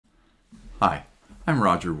Hi, I'm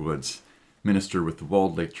Roger Woods, minister with the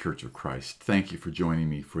Walled Lake Church of Christ. Thank you for joining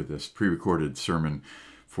me for this pre-recorded sermon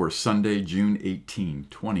for Sunday, June 18,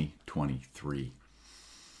 2023.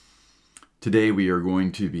 Today we are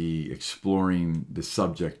going to be exploring the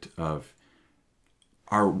subject of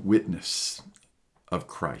our witness of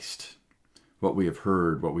Christ, what we have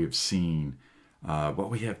heard, what we have seen, what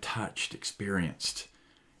we have touched, experienced,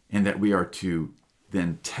 and that we are to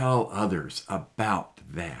then tell others about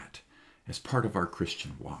that as part of our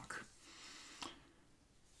Christian walk.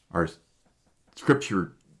 Our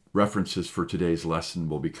scripture references for today's lesson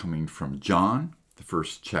will be coming from John, the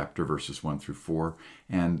first chapter, verses 1 through 4,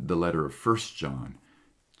 and the letter of 1 John,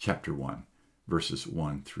 chapter 1, verses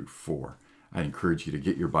 1 through 4. I encourage you to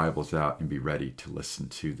get your Bibles out and be ready to listen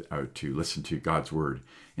to God's Word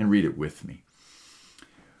and read it with me.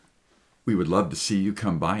 We would love to see you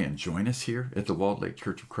come by and join us here at the Walled Lake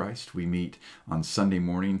Church of Christ. We meet on Sunday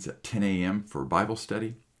mornings at 10 a.m. for Bible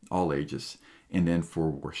study, all ages, and then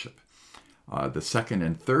for worship. The second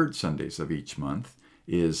and third Sundays of each month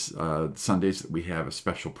is Sundays that we have a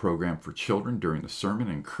special program for children during the sermon.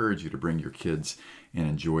 I encourage you to bring your kids and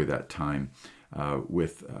enjoy that time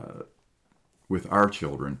with our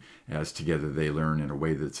children as together they learn in a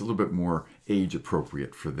way that's a little bit more age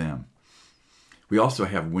appropriate for them. We also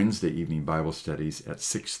have Wednesday evening Bible studies at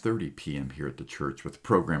 6:30 p.m. here at the church with a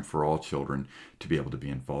program for all children to be able to be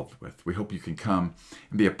involved with. We hope you can come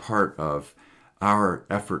and be a part of our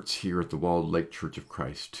efforts here at the Walled Lake Church of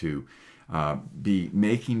Christ to be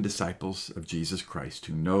making disciples of Jesus Christ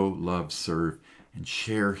who know, love, serve, and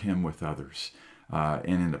share Him with others. And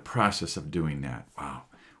in the process of doing that, wow,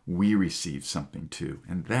 we receive something too.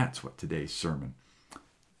 And that's what today's sermon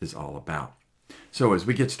is all about. So as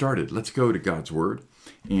we get started, let's go to God's Word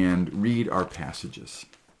and read our passages.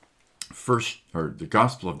 The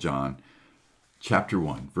Gospel of John, chapter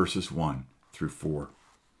 1, verses 1 through 4.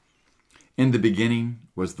 In the beginning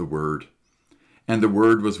was the Word, and the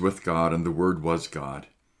Word was with God, and the Word was God.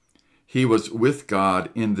 He was with God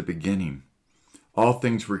in the beginning. All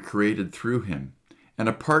things were created through Him, and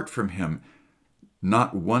apart from Him,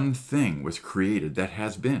 not one thing was created that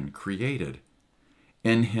has been created.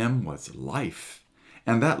 In Him was life,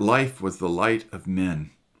 and that life was the light of men.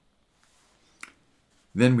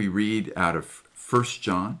 Then we read out of 1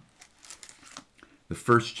 John, the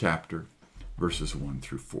first chapter, verses 1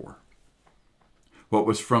 through 4. What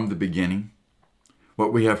was from the beginning,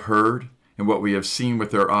 what we have heard, and what we have seen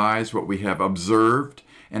with our eyes, what we have observed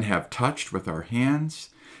and have touched with our hands,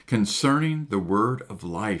 concerning the word of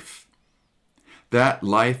life. That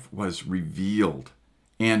life was revealed,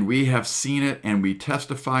 and we have seen it, and we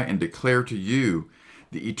testify and declare to you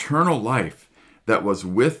the eternal life that was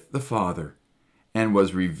with the Father and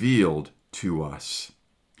was revealed to us.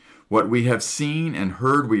 What we have seen and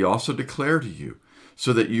heard we also declare to you,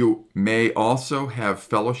 so that you may also have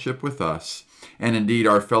fellowship with us. And indeed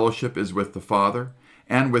our fellowship is with the Father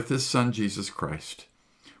and with His Son Jesus Christ.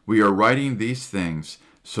 We are writing these things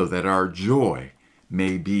so that our joy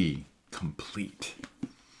may be complete.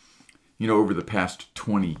 You know, over the past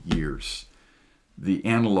 20 years, the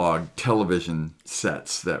analog television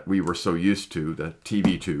sets that we were so used to, the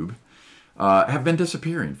TV tube, have been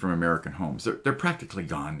disappearing from American homes. They're practically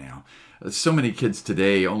gone now. So many kids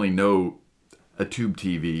today only know a tube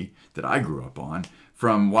TV that I grew up on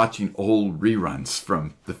from watching old reruns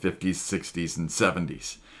from the 50s, 60s, and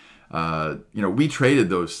 70s. We traded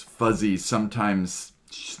those fuzzy, sometimes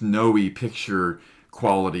snowy picture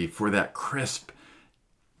quality for that crisp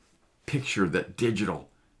picture that digital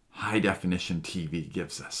high-definition TV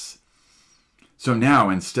gives us. So now,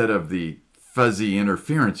 instead of the fuzzy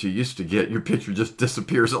interference you used to get, your picture just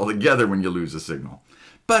disappears altogether when you lose a signal.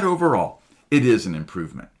 But overall, it is an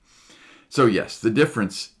improvement. So yes, the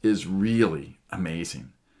difference is really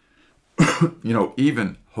amazing.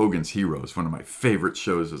 Even Hogan's Heroes, one of my favorite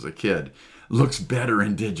shows as a kid, looks better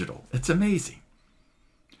in digital. It's amazing.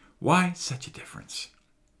 Why such a difference?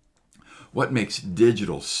 What makes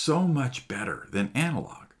digital so much better than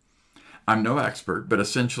analog? I'm no expert, but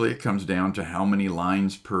essentially it comes down to how many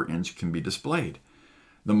lines per inch can be displayed.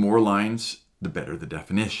 The more lines, the better the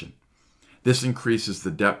definition. This increases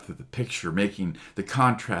the depth of the picture, making the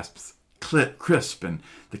contrasts crisp and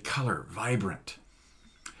the color vibrant.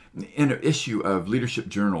 In an issue of Leadership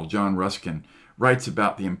Journal, John Ruskin writes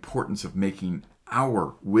about the importance of making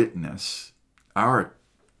our witness, our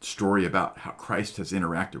story about how Christ has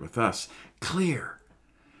interacted with us, clear.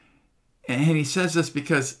 And he says this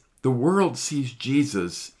because the world sees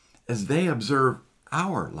Jesus as they observe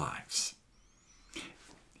our lives.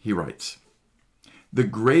 He writes, "The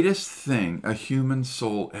greatest thing a human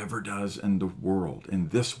soul ever does in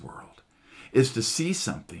this world, is to see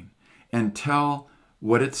something and tell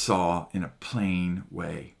what it saw in a plain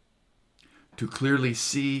way. To clearly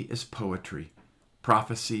see is poetry,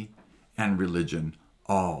 prophecy, and religion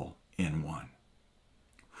all in one.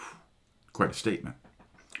 Quite a statement.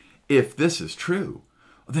 If this is true,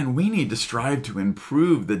 then we need to strive to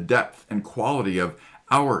improve the depth and quality of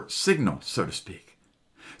our signal, so to speak,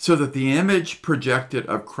 so that the image projected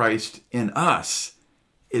of Christ in us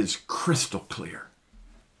is crystal clear.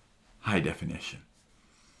 High definition.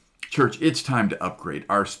 Church, it's time to upgrade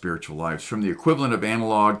our spiritual lives from the equivalent of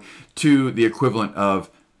analog to the equivalent of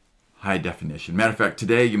high definition. Matter of fact,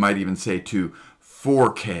 today you might even say to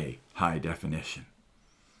 4K high definition.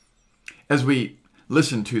 As we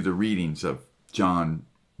listen to the readings of John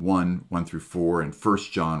 1, 1 through 4, and 1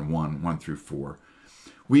 John 1, 1 through 4,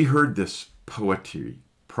 we heard this poetry,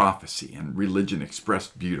 prophecy, and religion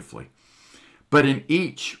expressed beautifully. But in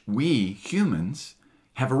each, we humans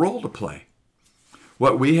have a role to play.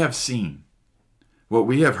 What we have seen, what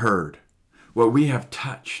we have heard, what we have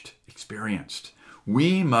touched, experienced,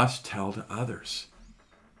 we must tell to others.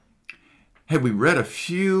 Had we read a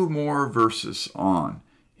few more verses on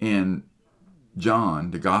in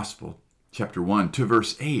John, the Gospel, chapter 1 to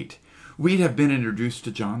verse 8, we'd have been introduced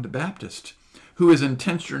to John the Baptist, who is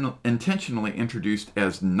intentionally introduced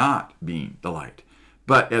as not being the light,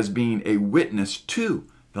 but as being a witness to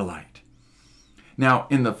the light. Now,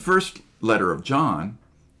 in the first letter of John,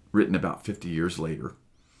 written about 50 years later,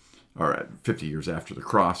 or 50 years after the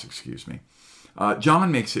cross,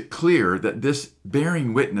 John makes it clear that this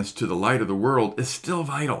bearing witness to the light of the world is still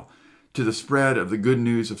vital to the spread of the good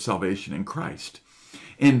news of salvation in Christ.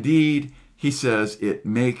 Indeed, he says it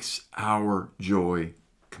makes our joy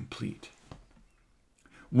complete.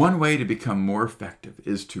 One way to become more effective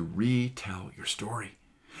is to retell your story,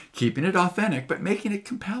 keeping it authentic, but making it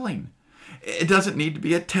compelling. It doesn't need to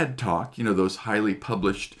be a TED Talk, those highly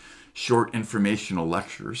published short informational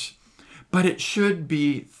lectures, but it should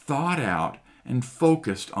be thought out and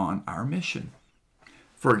focused on our mission.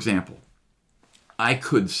 For example, I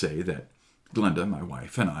could say that Glenda, my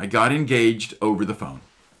wife, and I got engaged over the phone.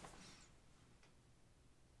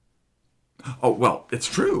 Oh, well, it's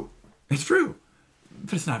true. It's true.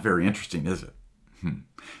 But it's not very interesting, is it?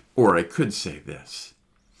 Or I could say this.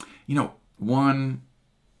 One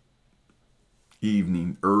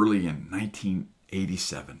evening early in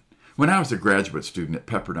 1987, when I was a graduate student at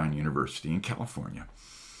Pepperdine University in California,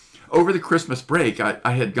 over the Christmas break,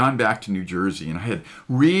 I had gone back to New Jersey, and I had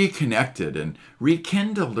reconnected and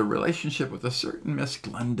rekindled a relationship with a certain Miss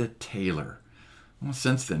Glenda Taylor. Well,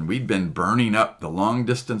 since then, we'd been burning up the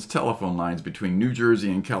long-distance telephone lines between New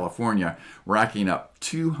Jersey and California, racking up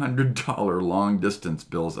 $200 long-distance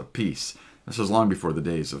bills apiece. This was long before the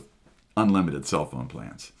days of unlimited cell phone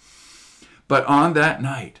plans. But on that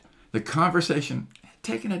night, the conversation had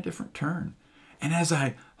taken a different turn. And as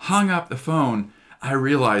I hung up the phone, I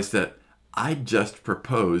realized that I'd just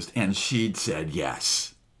proposed and she'd said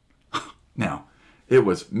yes. Now, it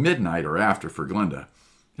was midnight or after for Glenda.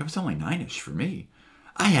 It was only 9-ish for me.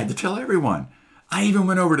 I had to tell everyone. I even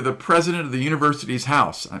went over to the president of the university's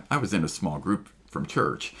house. I was in a small group from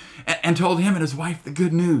church, and told him and his wife the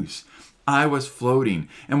good news. I was floating,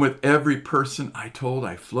 and with every person I told,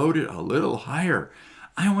 I floated a little higher.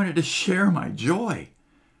 I wanted to share my joy,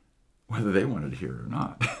 whether they wanted to hear it or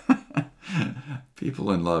not.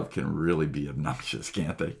 People in love can really be obnoxious,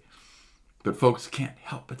 can't they? But folks can't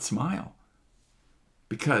help but smile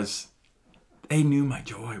because they knew my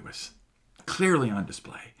joy was clearly on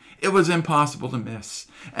display. It was impossible to miss.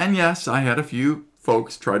 And yes, I had a few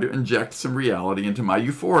folks try to inject some reality into my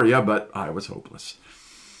euphoria, but I was hopeless.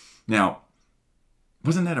 Now,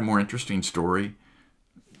 wasn't that a more interesting story?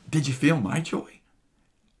 Did you feel my joy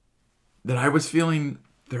that I was feeling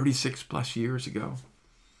 36 plus years ago?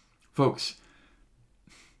 Folks,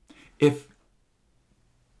 if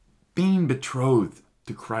being betrothed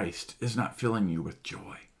to Christ is not filling you with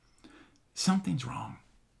joy, something's wrong.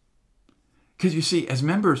 Because you see, as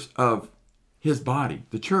members of his body,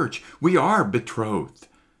 the church, we are betrothed,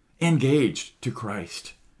 engaged to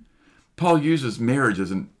Christ. Paul uses marriage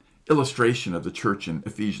as an illustration of the church in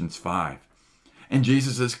Ephesians 5. And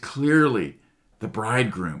Jesus is clearly the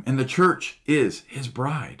bridegroom, and the church is his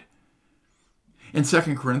bride. In 2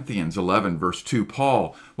 Corinthians 11, verse 2,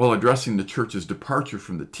 Paul, while addressing the church's departure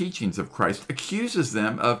from the teachings of Christ, accuses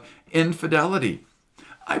them of infidelity.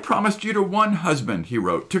 I promised you to one husband, he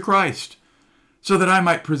wrote, to Christ, so that I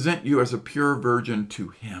might present you as a pure virgin to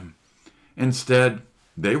him. Instead,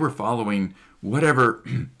 they were following whatever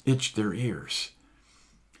itched their ears.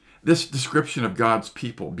 This description of God's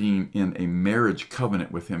people being in a marriage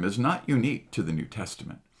covenant with him is not unique to the New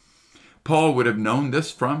Testament. Paul would have known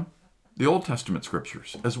this from the Old Testament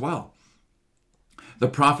scriptures as well. The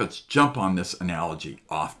prophets jump on this analogy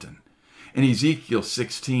often. In Ezekiel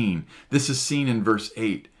 16, this is seen in verse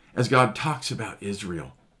 8 as God talks about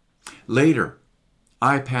Israel. Later,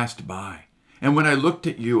 I passed by, and when I looked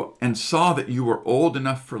at you and saw that you were old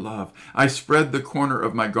enough for love, I spread the corner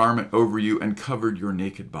of my garment over you and covered your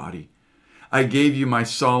naked body. I gave you my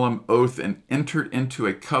solemn oath and entered into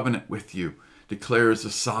a covenant with you, declares the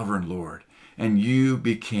sovereign Lord, and you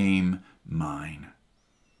became mine.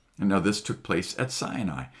 And now this took place at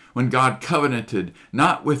Sinai, when God covenanted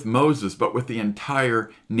not with Moses, but with the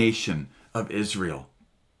entire nation of Israel.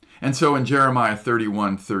 And so in Jeremiah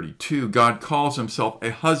 31:32, God calls himself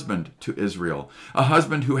a husband to Israel, a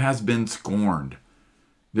husband who has been scorned.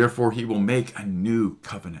 Therefore, he will make a new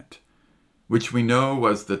covenant, which we know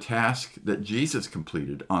was the task that Jesus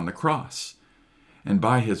completed on the cross and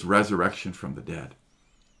by his resurrection from the dead.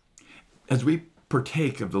 As we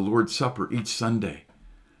partake of the Lord's Supper each Sunday,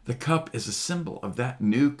 the cup is a symbol of that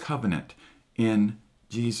new covenant in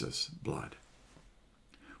Jesus' blood.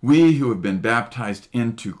 We who have been baptized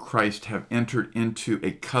into Christ have entered into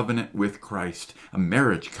a covenant with Christ, a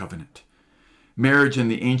marriage covenant. Marriage in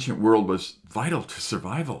the ancient world was vital to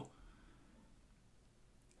survival.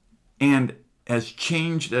 And as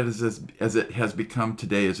changed as it has become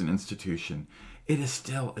today as an institution, it is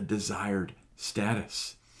still a desired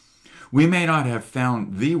status. We may not have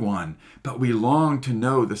found the one, but we long to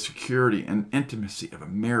know the security and intimacy of a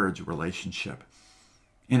marriage relationship.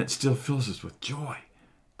 And it still fills us with joy,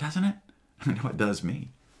 doesn't it? I know it does me.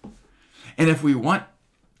 And if we want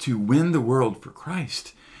to win the world for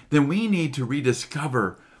Christ, then we need to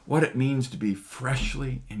rediscover what it means to be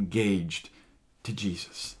freshly engaged to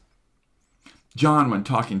Jesus. John, when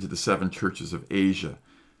talking to the 7 churches of Asia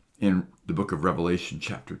in the book of Revelation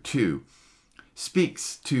chapter 2,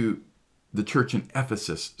 speaks to the church in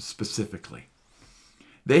Ephesus specifically.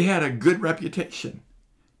 They had a good reputation,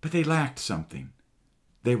 but they lacked something.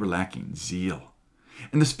 They were lacking zeal.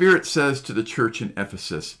 And the Spirit says to the church in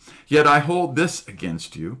Ephesus, "Yet I hold this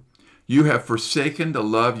against you. You have forsaken the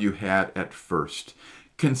love you had at first.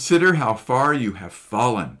 Consider how far you have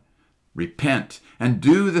fallen. Repent and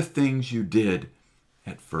do the things you did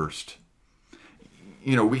at first."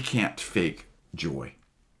 You know, we can't fake joy.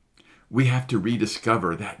 We have to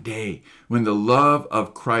rediscover that day when the love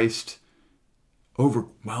of Christ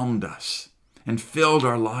overwhelmed us and filled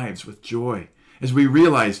our lives with joy as we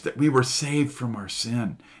realized that we were saved from our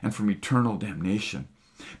sin and from eternal damnation.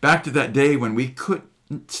 Back to that day when we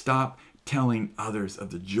couldn't stop telling others of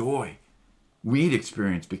the joy we'd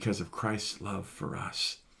experienced because of Christ's love for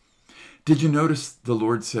us. Did you notice the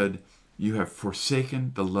Lord said, "You have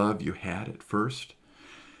forsaken the love you had at first"?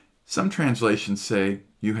 Some translations say,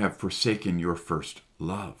 "You have forsaken your first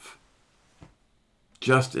love."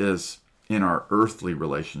 Just as in our earthly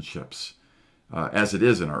relationships, as it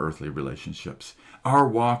is in our earthly relationships, our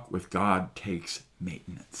walk with God takes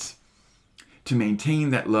maintenance. To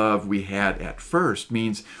maintain that love we had at first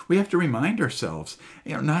means we have to remind ourselves,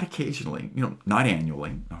 not occasionally, not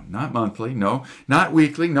annually, no, not monthly, no, not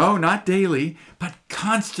weekly, no, not daily, but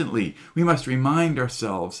constantly. We must remind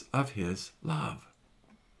ourselves of his love.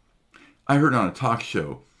 I heard on a talk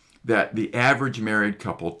show that the average married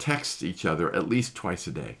couple texts each other at least twice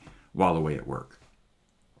a day while away at work.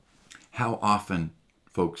 How often,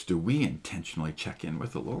 folks, do we intentionally check in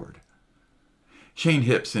with the Lord? Shane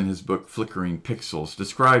Hipps, in his book Flickering Pixels,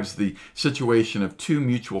 describes the situation of 2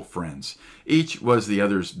 mutual friends. Each was the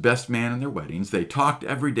other's best man in their weddings. They talked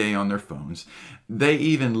every day on their phones. They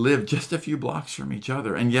even lived just a few blocks from each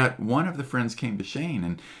other. And yet one of the friends came to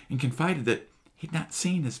Shane and confided that he'd not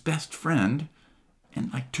seen his best friend in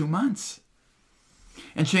like 2 months.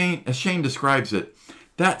 And as Shane describes it,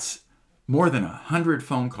 that's more than 100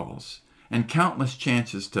 phone calls and countless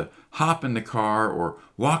chances to hop in the car or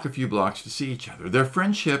walk a few blocks to see each other. Their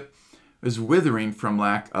friendship is withering from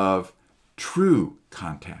lack of true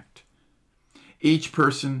contact. Each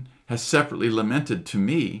person has separately lamented to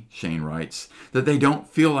me, Shane writes, that they don't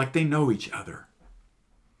feel like they know each other.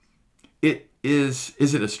 Is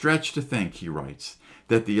it a stretch to think, he writes,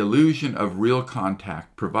 that the illusion of real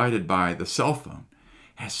contact provided by the cell phone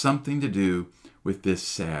has something to do with this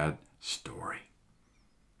sad story?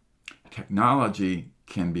 Technology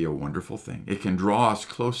can be a wonderful thing. It can draw us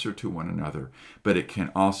closer to one another, but it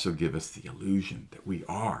can also give us the illusion that we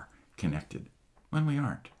are connected when we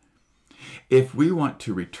aren't. If we want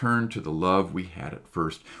to return to the love we had at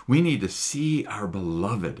first, we need to see our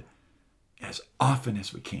beloved as often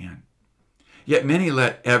as we can. Yet many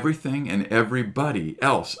let everything and everybody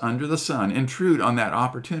else under the sun intrude on that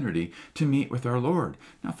opportunity to meet with our Lord.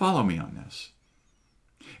 Now follow me on this.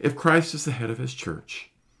 If Christ is the head of his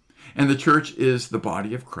church, and the church is the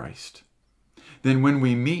body of Christ, then when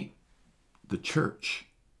we meet the church,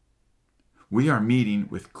 we are meeting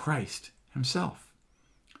with Christ himself.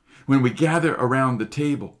 When we gather around the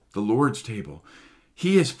table, the Lord's table,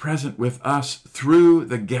 he is present with us through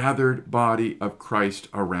the gathered body of Christ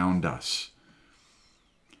around us.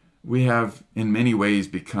 We have, in many ways,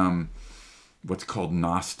 become what's called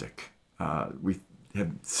Gnostic. We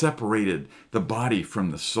have separated the body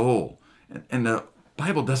from the soul. And the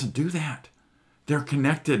Bible doesn't do that. They're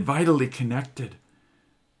connected, vitally connected.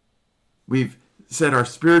 We've said our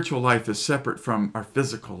spiritual life is separate from our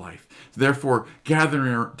physical life. Therefore,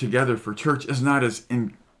 gathering together for church is not as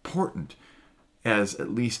important as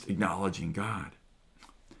at least acknowledging God.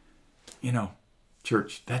 You know,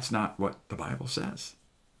 church, that's not what the Bible says.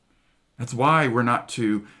 That's why we're not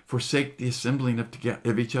to forsake the assembling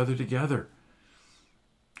of each other together.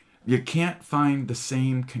 You can't find the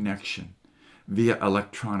same connection via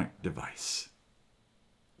electronic device.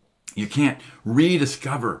 You can't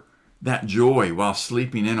rediscover that joy while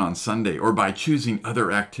sleeping in on Sunday or by choosing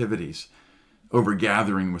other activities over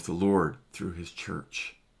gathering with the Lord through his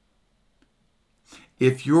church.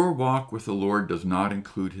 If your walk with the Lord does not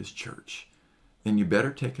include his church, then you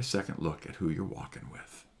better take a second look at who you're walking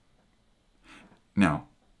with. Now,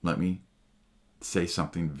 let me say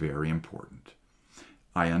something very important.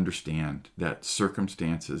 I understand that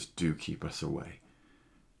circumstances do keep us away.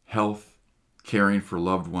 Health, caring for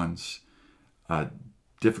loved ones,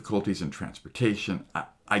 difficulties in transportation,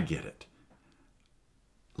 I get it.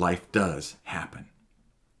 Life does happen.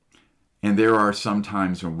 And there are some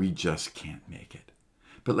times when we just can't make it.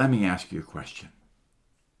 But let me ask you a question.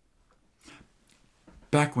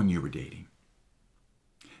 Back when you were dating,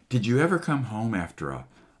 did you ever come home after a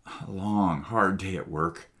long, hard day at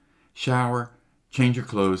work, shower, change your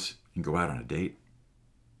clothes, and go out on a date?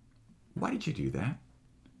 Why did you do that?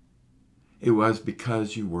 It was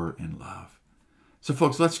because you were in love. So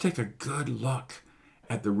folks, let's take a good look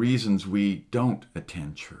at the reasons we don't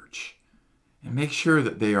attend church and make sure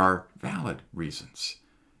that they are valid reasons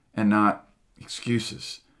and not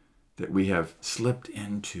excuses that we have slipped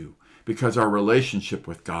into because our relationship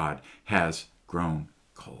with God has grown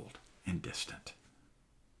cold and distant.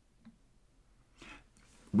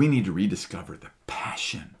 We need to rediscover the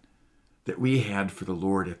passion that we had for the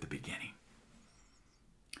Lord at the beginning.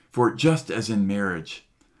 For just as in marriage,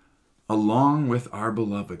 along with our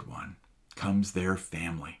beloved one comes their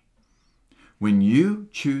family. When you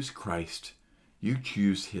choose Christ, you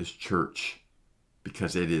choose his church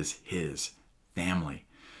because it is his family.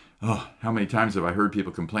 Oh, how many times have I heard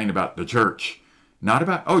people complain about the church? Not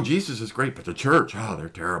about, oh, Jesus is great, but the church, oh, they're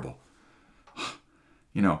terrible.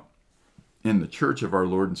 You know, in the church of our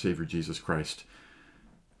Lord and Savior Jesus Christ,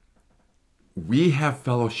 we have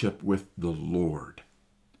fellowship with the Lord,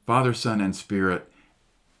 Father, Son, and Spirit,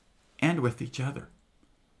 and with each other.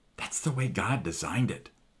 That's the way God designed it.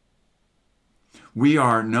 We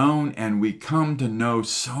are known and we come to know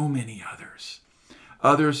so many others.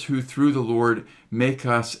 Others who through the Lord make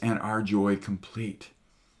us and our joy complete.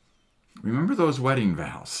 Remember those wedding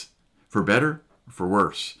vows, for better or for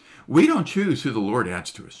worse. We don't choose who the Lord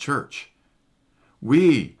adds to his church.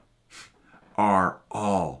 We are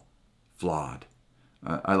all flawed.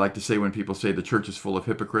 I like to say when people say the church is full of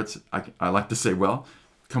hypocrites, I like to say, well,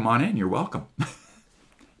 come on in, you're welcome.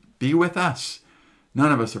 Be with us.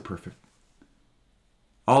 None of us are perfect.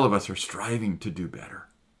 All of us are striving to do better.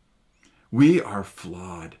 We are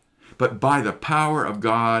flawed, but by the power of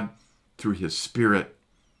God, through his Spirit,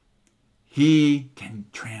 he can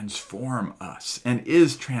transform us and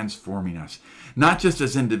is transforming us, not just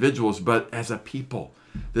as individuals, but as a people.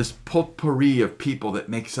 This potpourri of people that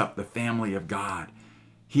makes up the family of God.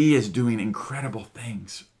 He is doing incredible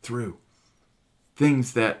things through.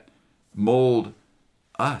 Things that mold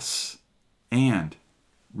us and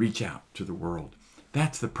reach out to the world.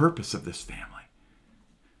 That's the purpose of this family.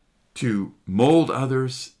 To mold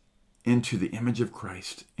others into the image of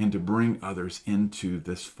Christ and to bring others into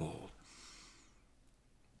this fold.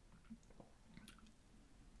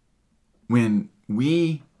 When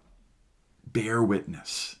we bear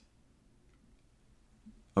witness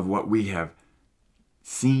of what we have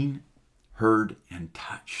seen, heard, and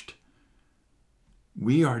touched,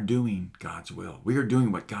 we are doing God's will. We are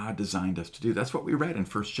doing what God designed us to do. That's what we read in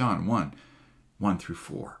 1 John 1 through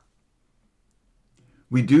 4.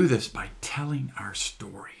 We do this by telling our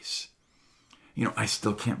stories. You know, I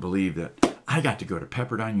still can't believe that I got to go to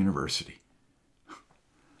Pepperdine University.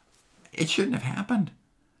 It shouldn't have happened,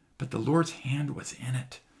 but the Lord's hand was in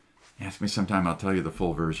it. Ask me sometime, I'll tell you the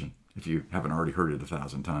full version if you haven't already heard it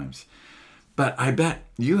 1,000 times. But I bet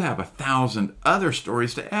you have 1,000 other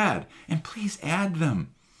stories to add, and please add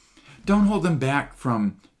them. Don't hold them back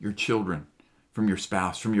from your children, from your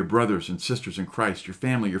spouse, from your brothers and sisters in Christ, your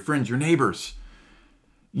family, your friends, your neighbors.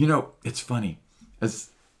 You know, it's funny. As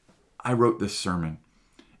I wrote this sermon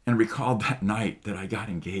and recalled that night that I got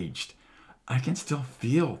engaged, I can still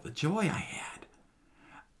feel the joy I had.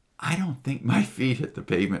 I don't think my feet hit the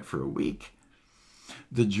pavement for a week.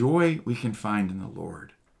 The joy we can find in the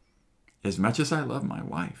Lord, as much as I love my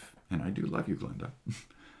wife, and I do love you, Glenda,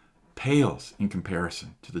 pales in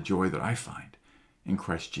comparison to the joy that I find in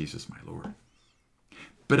Christ Jesus, my Lord.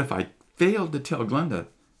 But if I failed to tell Glenda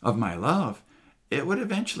of my love, it would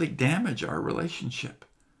eventually damage our relationship.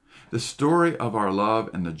 The story of our love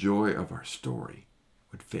and the joy of our story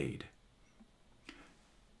would fade.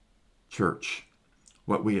 Church,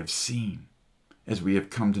 what we have seen as we have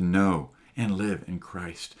come to know and live in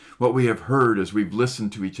Christ, what we have heard as we've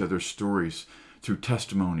listened to each other's stories through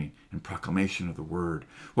testimony and proclamation of the word,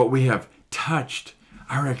 what we have touched,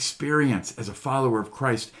 our experience as a follower of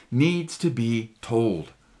Christ needs to be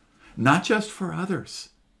told, not just for others,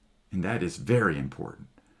 and that is very important,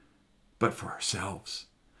 but for ourselves,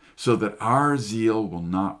 so that our zeal will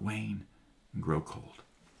not wane and grow cold.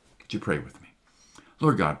 Would you pray with me?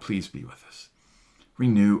 Lord God, please be with us.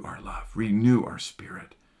 Renew our love, renew our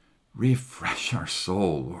spirit, refresh our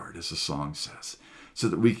soul, Lord, as the song says, so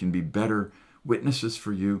that we can be better witnesses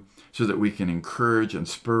for you, so that we can encourage and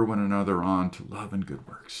spur one another on to love and good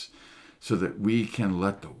works, so that we can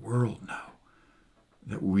let the world know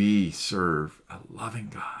that we serve a loving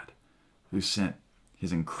God who sent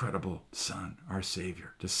his incredible Son, our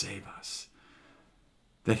Savior, to save us,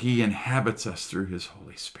 that he inhabits us through his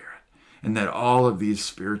Holy Spirit, and that all of these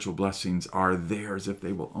spiritual blessings are theirs if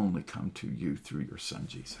they will only come to you through your Son,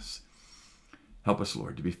 Jesus. Help us,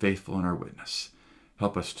 Lord, to be faithful in our witness.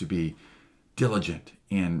 Help us to be diligent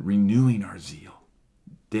in renewing our zeal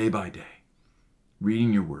day by day,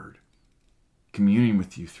 reading your word, communing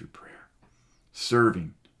with you through prayer,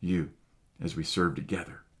 serving you as we serve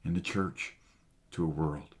together in the church, to a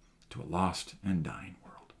world, to a lost and dying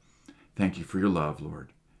world. Thank you for your love, Lord,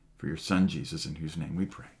 for your Son, Jesus, in whose name we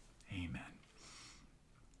pray. Amen.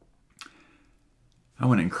 I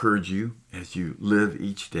want to encourage you as you live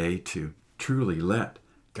each day to truly let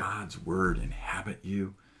God's word inhabit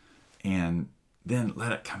you and then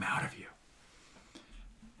let it come out of you.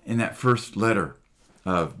 In that first letter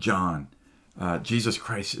of John, Jesus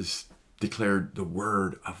Christ is declared the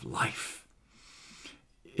word of life.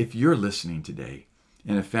 If you're listening today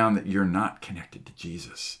and have found that you're not connected to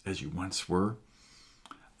Jesus as you once were,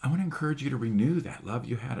 I want to encourage you to renew that love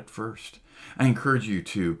you had at first. I encourage you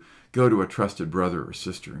to go to a trusted brother or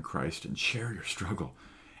sister in Christ and share your struggle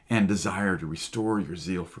and desire to restore your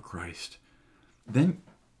zeal for Christ. Then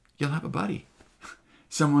you'll have a buddy,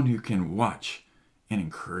 someone who can watch and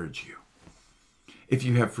encourage you. If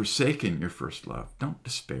you have forsaken your first love, don't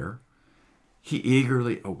despair. He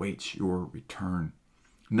eagerly awaits your return.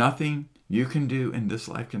 Nothing you can do in this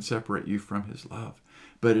life can separate you from his love.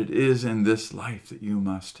 But it is in this life that you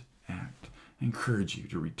must act. I encourage you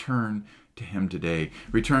to return to him today.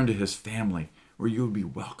 Return to his family, where you will be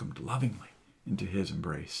welcomed lovingly into his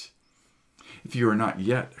embrace. If you are not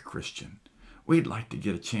yet a Christian, we'd like to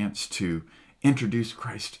get a chance to introduce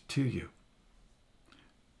Christ to you.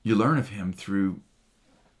 You learn of him through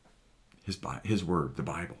his word, the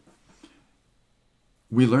Bible.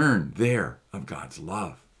 We learn there of God's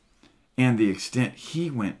love and the extent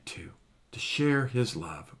he went to share his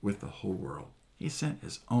love with the whole world. He sent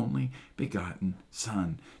his only begotten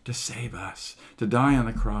Son to save us, to die on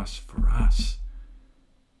the cross for us.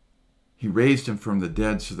 He raised him from the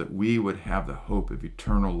dead so that we would have the hope of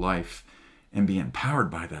eternal life and be empowered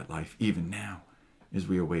by that life even now as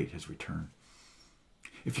we await his return.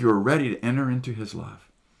 If you are ready to enter into his love,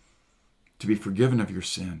 to be forgiven of your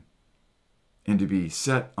sin, and to be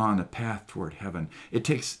set on a path toward heaven, it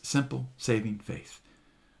takes simple, saving faith.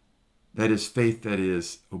 That is faith that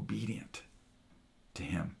is obedient to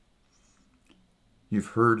him. You've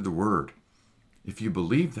heard the word. If you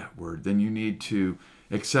believe that word, then you need to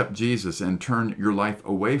accept Jesus and turn your life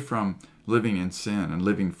away from living in sin and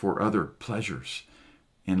living for other pleasures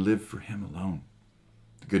and live for him alone.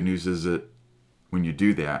 The good news is that when you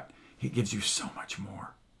do that, he gives you so much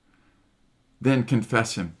more. Then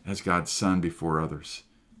confess him as God's Son before others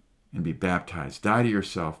and be baptized. Die to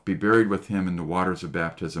yourself, be buried with him in the waters of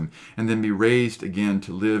baptism, and then be raised again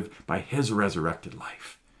to live by his resurrected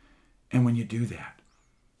life. And when you do that,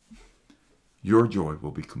 your joy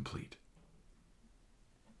will be complete.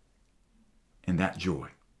 And that joy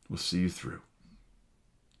will see you through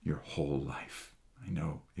your whole life. I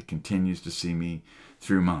know it continues to see me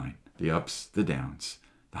through mine, the ups, the downs,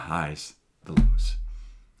 the highs, the lows.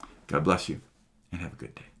 God bless you, and have a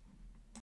good day.